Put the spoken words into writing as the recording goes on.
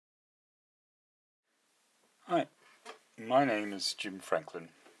Hi, my name is Jim Franklin.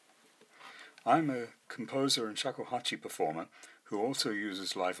 I'm a composer and shakuhachi performer who also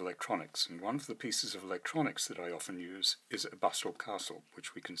uses live electronics, and one of the pieces of electronics that I often use is a Bastl Kastle,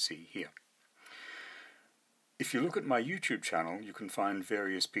 which we can see here. If you look at my YouTube channel, you can find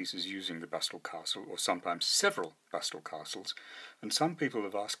various pieces using the Bastl Kastle, or sometimes several Bastl Kastles, and some people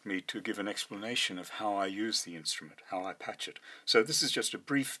have asked me to give an explanation of how I use the instrument, how I patch it. So this is just a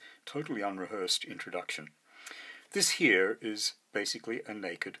brief, totally unrehearsed introduction. This here is basically a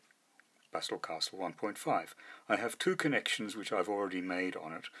naked Bastl Kastle 1.5. I have two connections which I've already made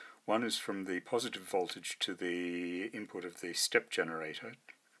on it. One is from the positive voltage to the input of the step generator,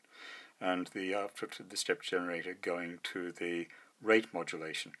 and the output of the step generator going to the rate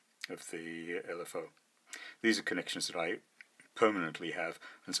modulation of the LFO. These are connections that I permanently have,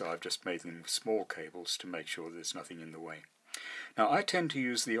 and so I've just made them with small cables to make sure there's nothing in the way. Now I tend to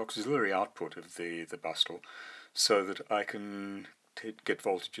use the auxiliary output of the Bastl so that I can get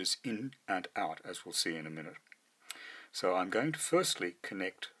voltages in and out, as we'll see in a minute. So I'm going to firstly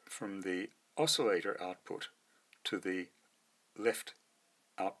connect from the oscillator output to the left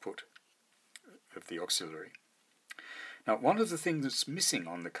output of the auxiliary. Now one of the things that's missing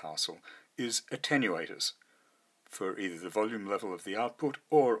on the Kastle is attenuators for either the volume level of the output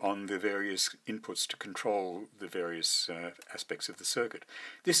or on the various inputs to control the various aspects of the circuit.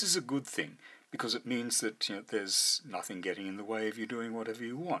 This is a good thing because it means that there's nothing getting in the way of you doing whatever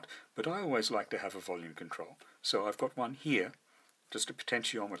you want. But I always like to have a volume control. So I've got one here, just a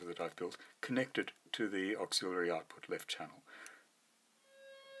potentiometer that I've built, connected to the auxiliary output left channel.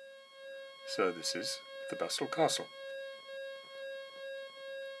 So this is the Bastl Kastle.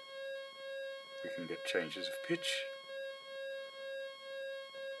 We can get changes of pitch.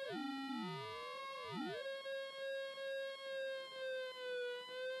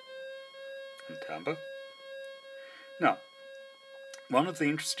 And timbre. Now, one of the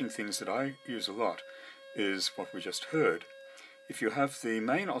interesting things that I use a lot is what we just heard. If you have the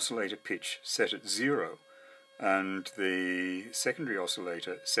main oscillator pitch set at 0 and the secondary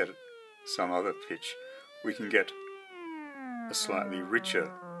oscillator set at some other pitch, we can get a slightly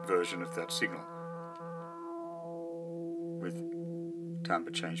richer version of that signal with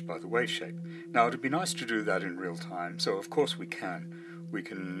timbre changed by the wave shape. Now it would be nice to do that in real time, so of course we can. We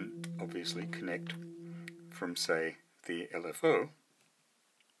can obviously connect from, say, the LFO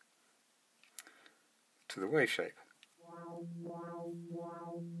to the wave shape.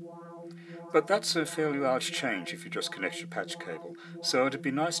 But that's a fairly large change if you just connect your patch cable, so it'd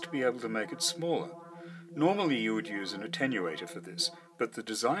be nice to be able to make it smaller. Normally you would use an attenuator for this, but the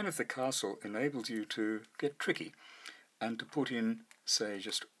design of the Kastle enables you to get tricky and to put in, say,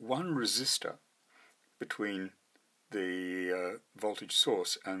 just one resistor between the voltage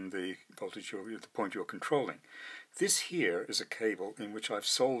source and the voltage the point you're controlling. This here is a cable in which I've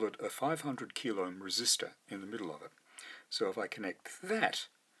soldered a 500 kilo ohm resistor in the middle of it. So if I connect that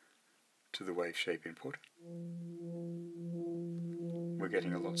to the wave shape input, we're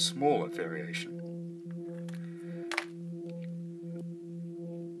getting a lot smaller variation.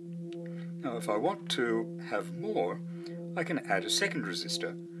 Now if I want to have more, I can add a second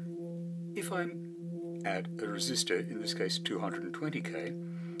resistor. If I add a resistor, in this case 220k,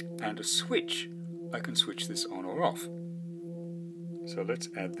 and a switch, I can switch this on or off. So let's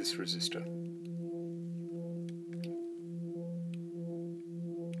add this resistor.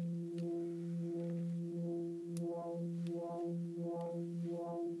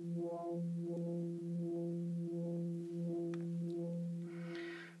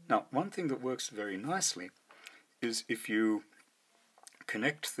 Now, one thing that works very nicely is if you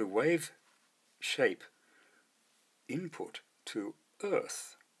connect the wave shape input to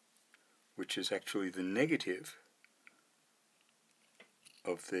earth, which is actually the negative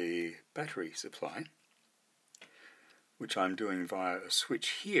of the battery supply, which I'm doing via a switch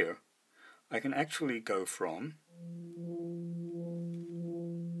here, I can actually go from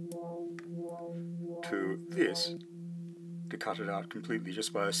to this to cut it out completely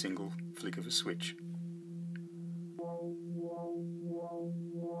just by a single flick of a switch.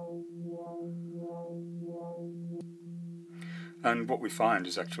 And what we find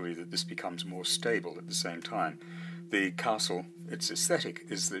is actually that this becomes more stable at the same time. The Kastle, its aesthetic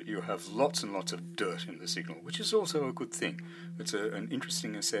is that you have lots and lots of dirt in the signal, which is also a good thing. It's an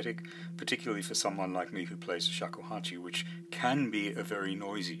interesting aesthetic, particularly for someone like me who plays a shakuhachi, which can be a very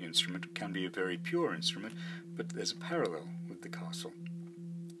noisy instrument, can be a very pure instrument, but there's a parallel with the Kastle.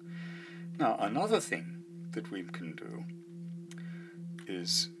 Now, another thing that we can do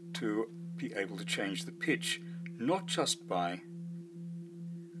is to be able to change the pitch, not just by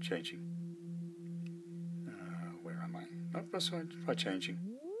changing not by changing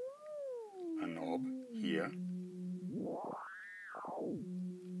a knob here,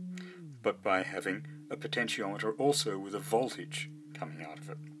 but by having a potentiometer also with a voltage coming out of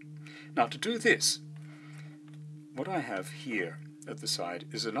it. Now to do this, what I have here at the side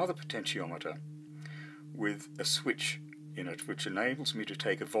is another potentiometer with a switch in it, which enables me to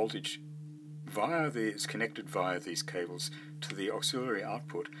take a voltage it's connected via these cables to the auxiliary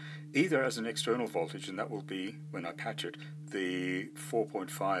output, either as an external voltage, and that will be, when I patch it, the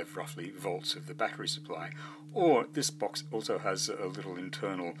 4.5 roughly volts of the battery supply, or this box also has a little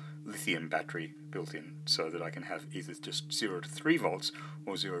internal lithium battery built in, so that I can have either just 0 to 3 volts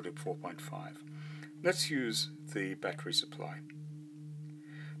or 0 to 4.5. Let's use the battery supply.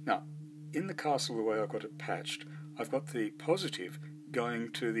 Now, in the Kastle, the way I've got it patched, I've got the positive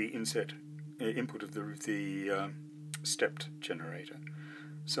going to the input of the stepped generator.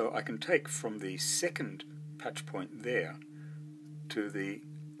 So I can take from the second patch point there to the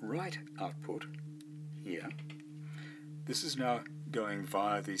right output here. This is now going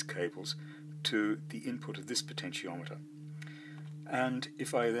via these cables to the input of this potentiometer. And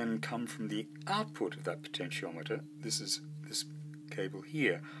if I then come from the output of that potentiometer, this is this cable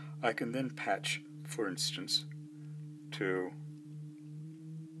here, I can then patch, for instance, to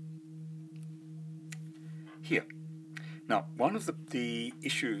here. Now, one of the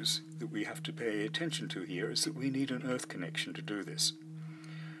issues that we have to pay attention to here is that we need an earth connection to do this.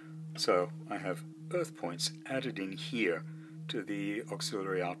 So I have earth points added in here to the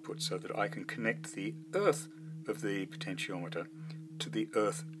auxiliary output so that I can connect the earth of the potentiometer to the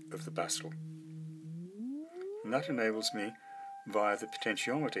earth of the Bastl. And that enables me, via the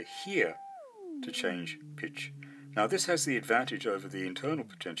potentiometer here, to change pitch. Now this has the advantage over the internal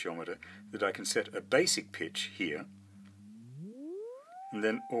potentiometer that I can set a basic pitch here and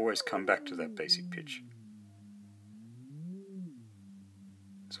then always come back to that basic pitch.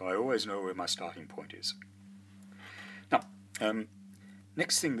 So I always know where my starting point is. Now,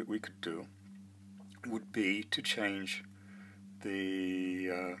 next thing that we could do would be to change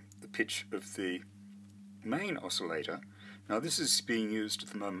the pitch of the main oscillator. Now this is being used at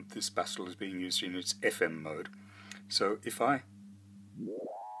the moment, this Bastl is being used in its FM mode. So if I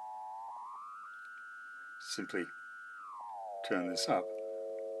simply turn this up,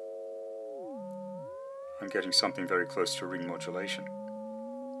 I'm getting something very close to ring modulation.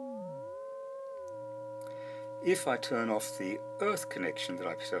 If I turn off the earth connection that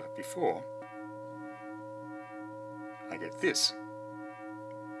I've set up before, I get this.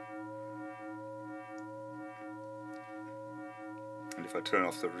 And if I turn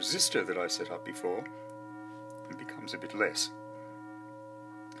off the resistor that I set up before, it becomes a bit less.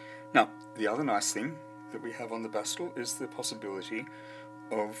 Now, the other nice thing that we have on the Bastl is the possibility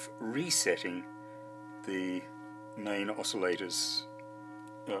of resetting the main oscillator's,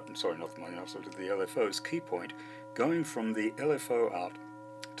 sorry, not the main oscillator, the LFO's key point, going from the LFO out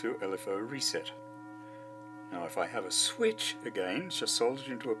to LFO reset. Now if I have a switch, again, just soldered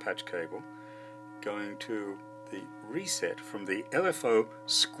into a patch cable, going to the reset from the LFO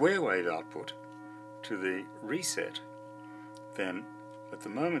square wave output to the reset, then at the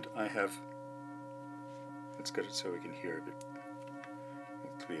moment I have, let's get it so we can hear a bit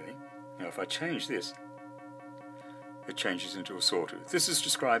more clearly. Now if I change this, it changes into a sawtooth. This is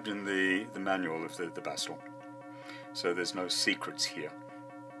described in the manual of the Bastl, so there's no secrets here.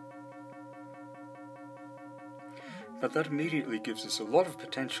 But that immediately gives us a lot of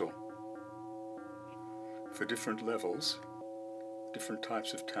potential for different levels, different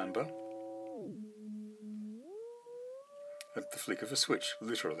types of timbre, at the flick of a switch,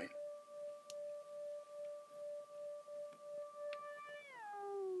 literally.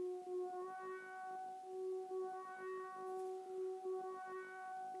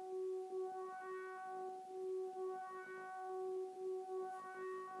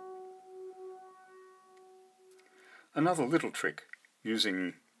 Another little trick,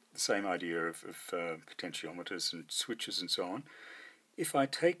 using the same idea of potentiometers and switches and so on, if I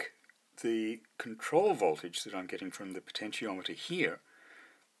take the control voltage that I'm getting from the potentiometer here,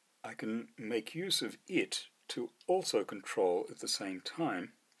 I can make use of it to also control at the same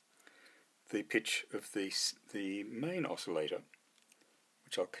time the pitch of the main oscillator,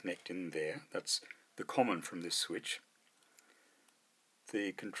 which I'll connect in there. That's the common from this switch.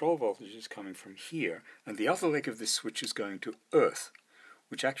 The control voltage is coming from here, and the other leg of this switch is going to earth,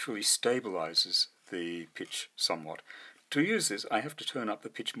 which actually stabilizes the pitch somewhat. To use this, I have to turn up the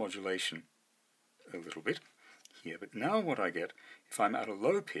pitch modulation a little bit here, but now what I get, if I'm at a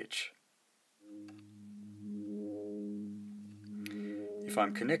low pitch, if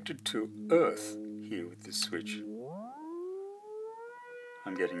I'm connected to earth here with this switch,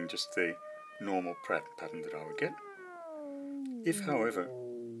 I'm getting just the normal pattern that I would get. If, however,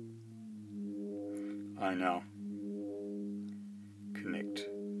 I now connect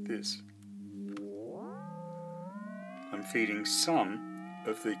this, I'm feeding some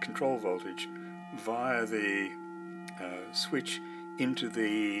of the control voltage via the switch into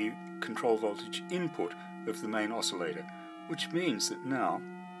the control voltage input of the main oscillator, which means that now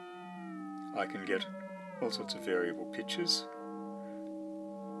I can get all sorts of variable pitches.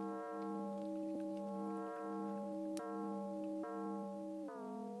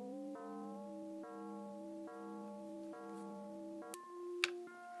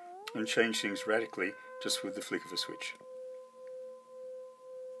 And change things radically just with the flick of a switch.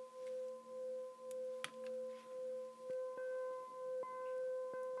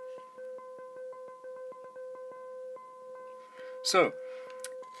 So,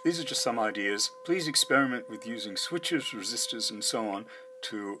 these are just some ideas. Please experiment with using switches, resistors and so on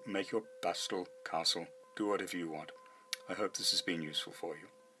to make your Bastl Kastle do whatever you want. I hope this has been useful for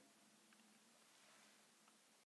you.